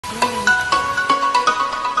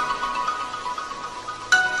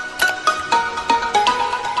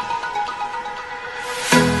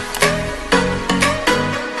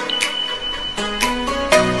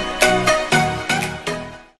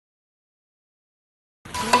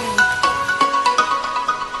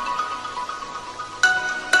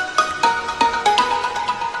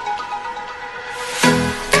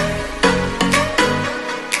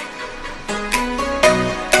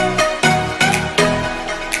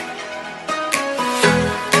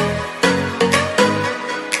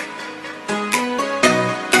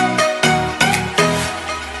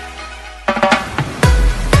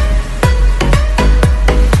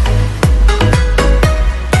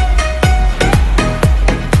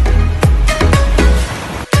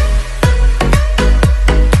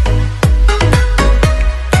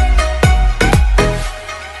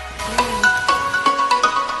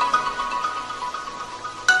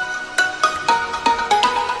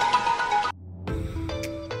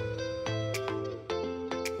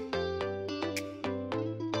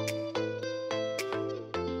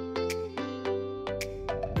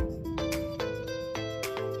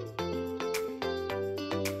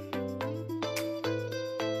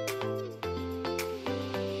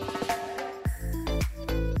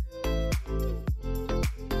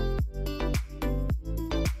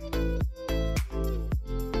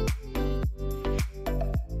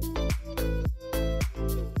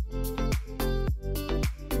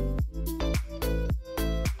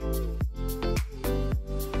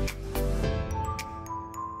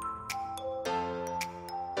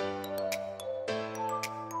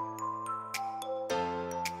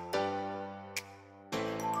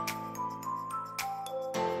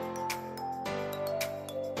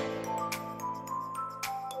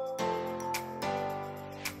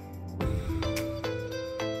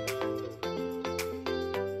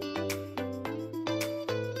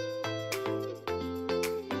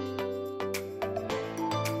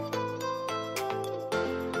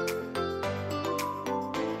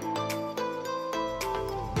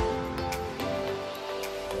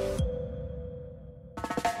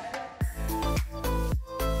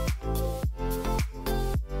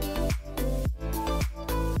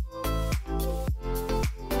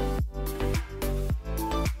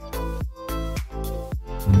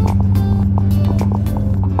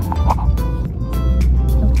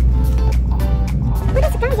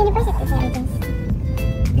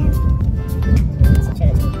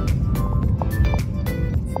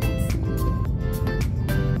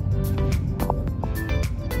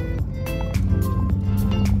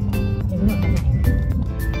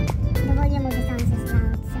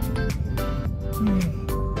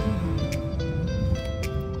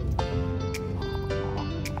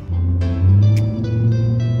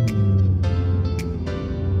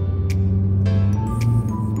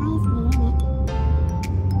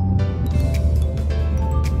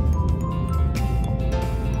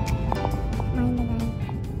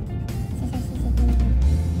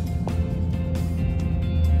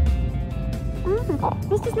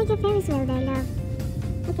Ferris wheel there, love.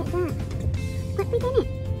 Look at that. What, we done it?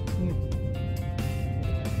 Yeah.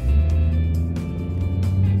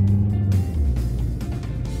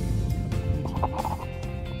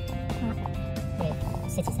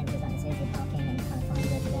 City centre is like this easy parking and kind of find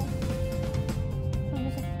where to go.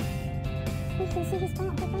 You can see his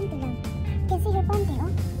bumper, love. You can see her bumper,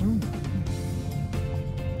 oh?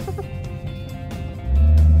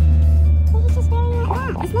 Well, he's just wearing like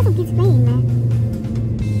that. There's little kids playing there.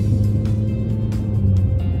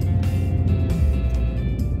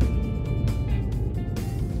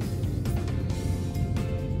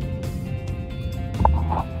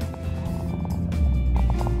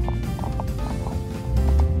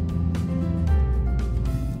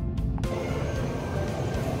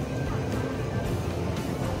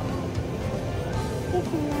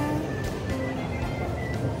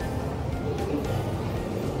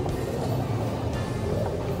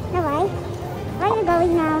 Where are you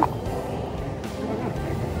going now?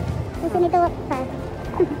 Gusto nito walk pa.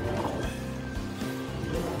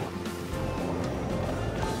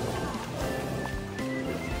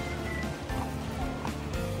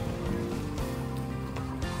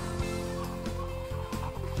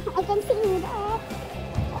 I can see you there.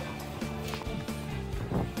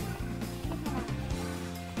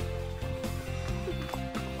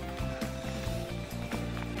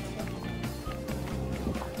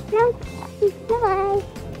 No, bye-bye.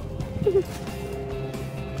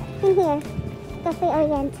 In here, Cafe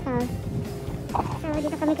Oriental. So,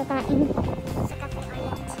 dito kami kakain sa Cafe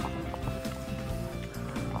Oriental.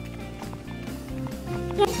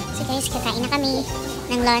 So guys, kakain na kami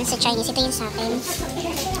ng lunch sa Chinese. Ito yung sa akin.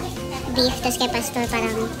 Beef, tapos kay Pastor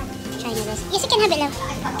parang Chinese. Yes, you can have it, love.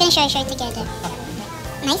 You can share together.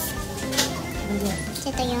 Nice?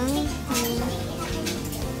 So, ito yung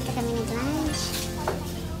ito kami nag-lunch.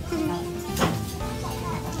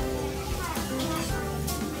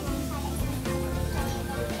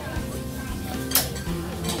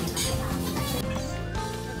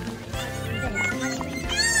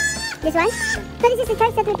 This one? No, this is the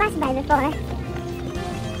church that we passed by before.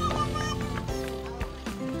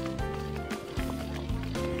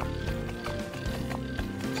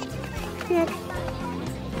 Look.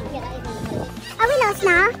 Are we lost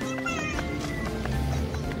now?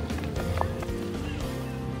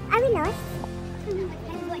 Are we lost?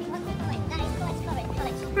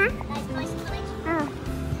 Huh? Oh.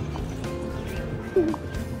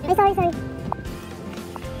 Wait, sorry.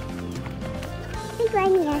 I think we're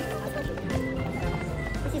near.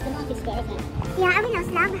 This is the market square, isn't it? Yeah, are we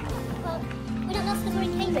lost, love? Well, we're not lost because we're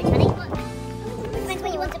in Cambridge, honey. Depends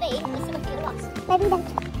where you want to be. Let's see what the rocks. Maybe don't.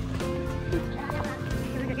 Do you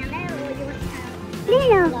want to go down there or do you want to No.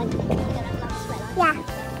 go around the square line?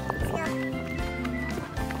 Yeah.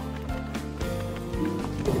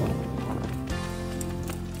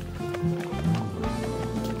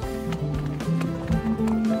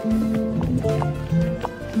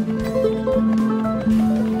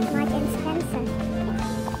 Mark and Spencer.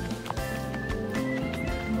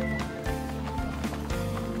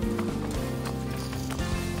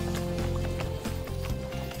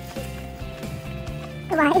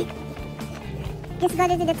 Why? Just go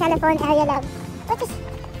to the telephone area, love. What is?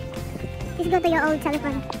 Just go to your old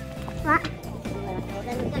telephone. What?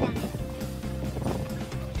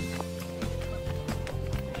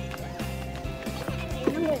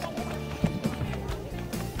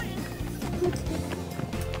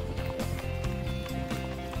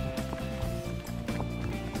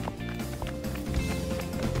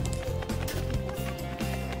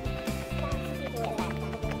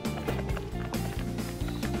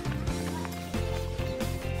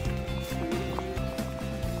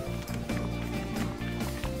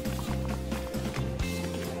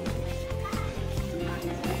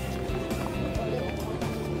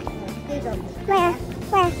 Where?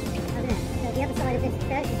 Where? Over there. So the other side of this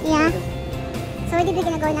church is Yeah. So where did we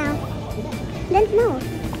gonna go now? Don't know.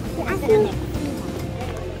 You asked me.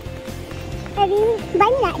 Really? Buy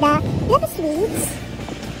me like that. You have sweets.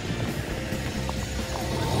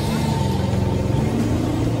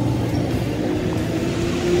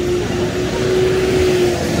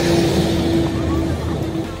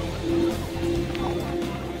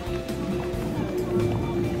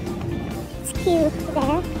 It's cute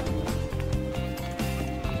there.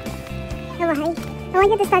 Alright. I want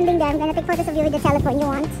you to stand there. I'm gonna take photos of you with the telephone you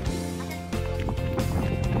want.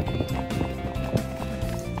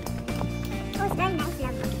 Oh, it's very nice,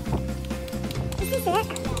 love. Is this it?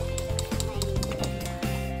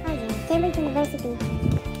 Oh yeah, Cambridge University.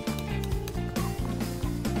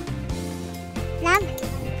 Love,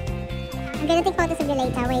 I'm gonna take photos of you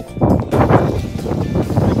later. Wait.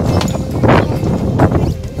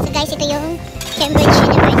 yung Cambridge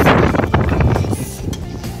University.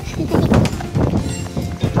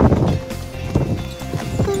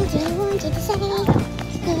 What do you want you to say?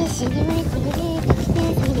 Yes, you were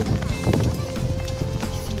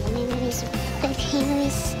memories, good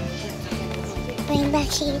memories. Bring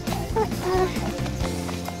back you.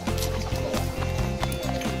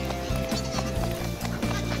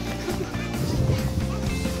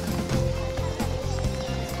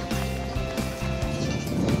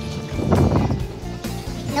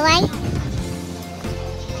 Know why?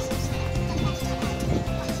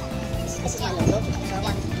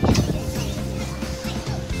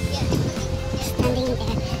 Standing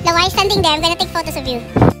there. Lawai, standing there. I'm gonna take photos of you.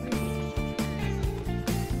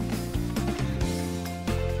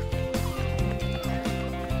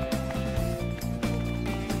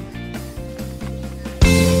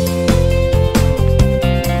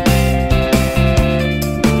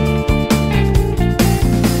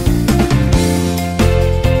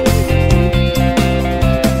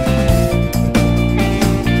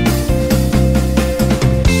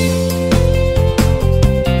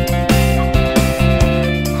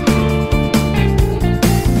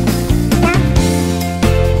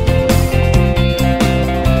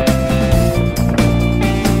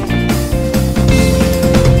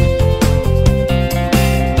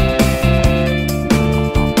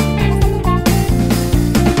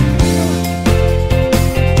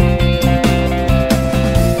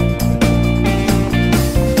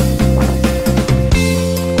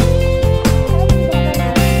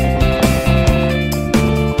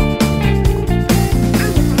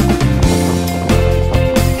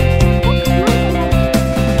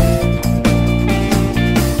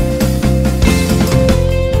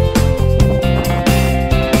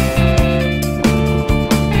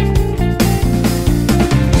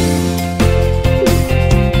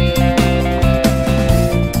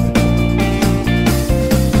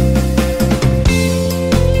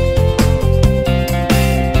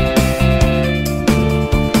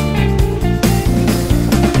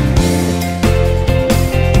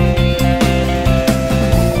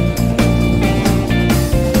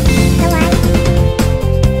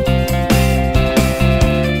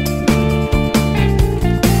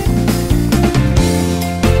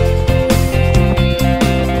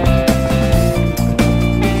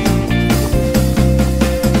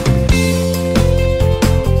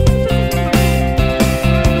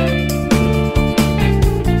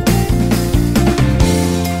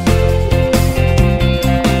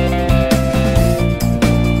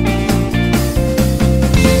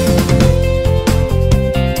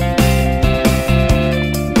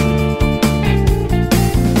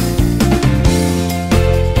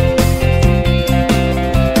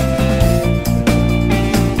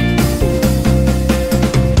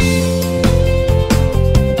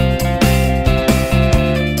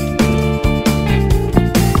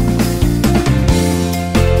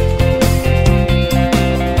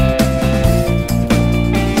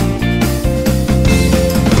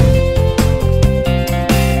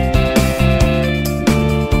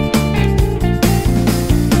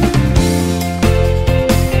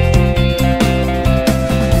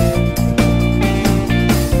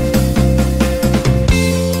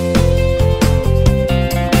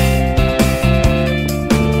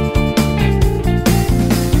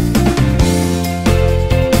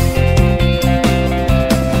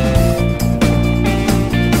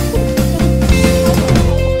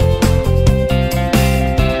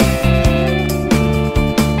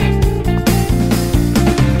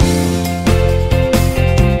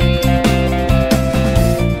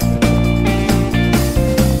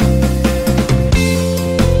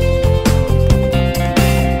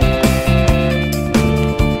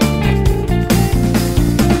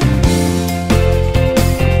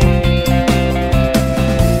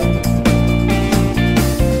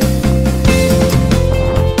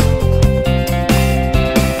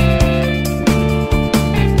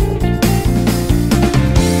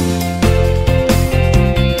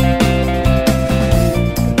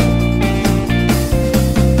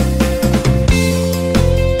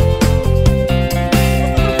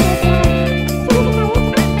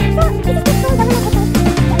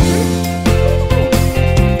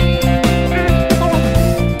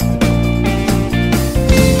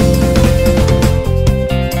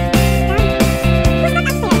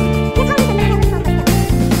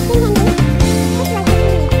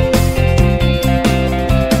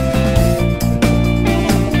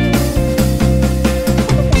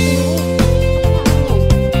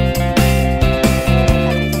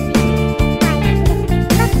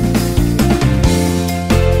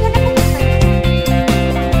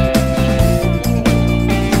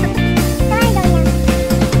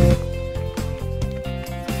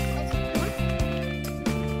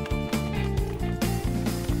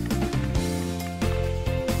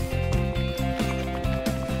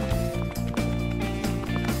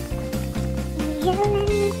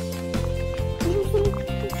 Yellow.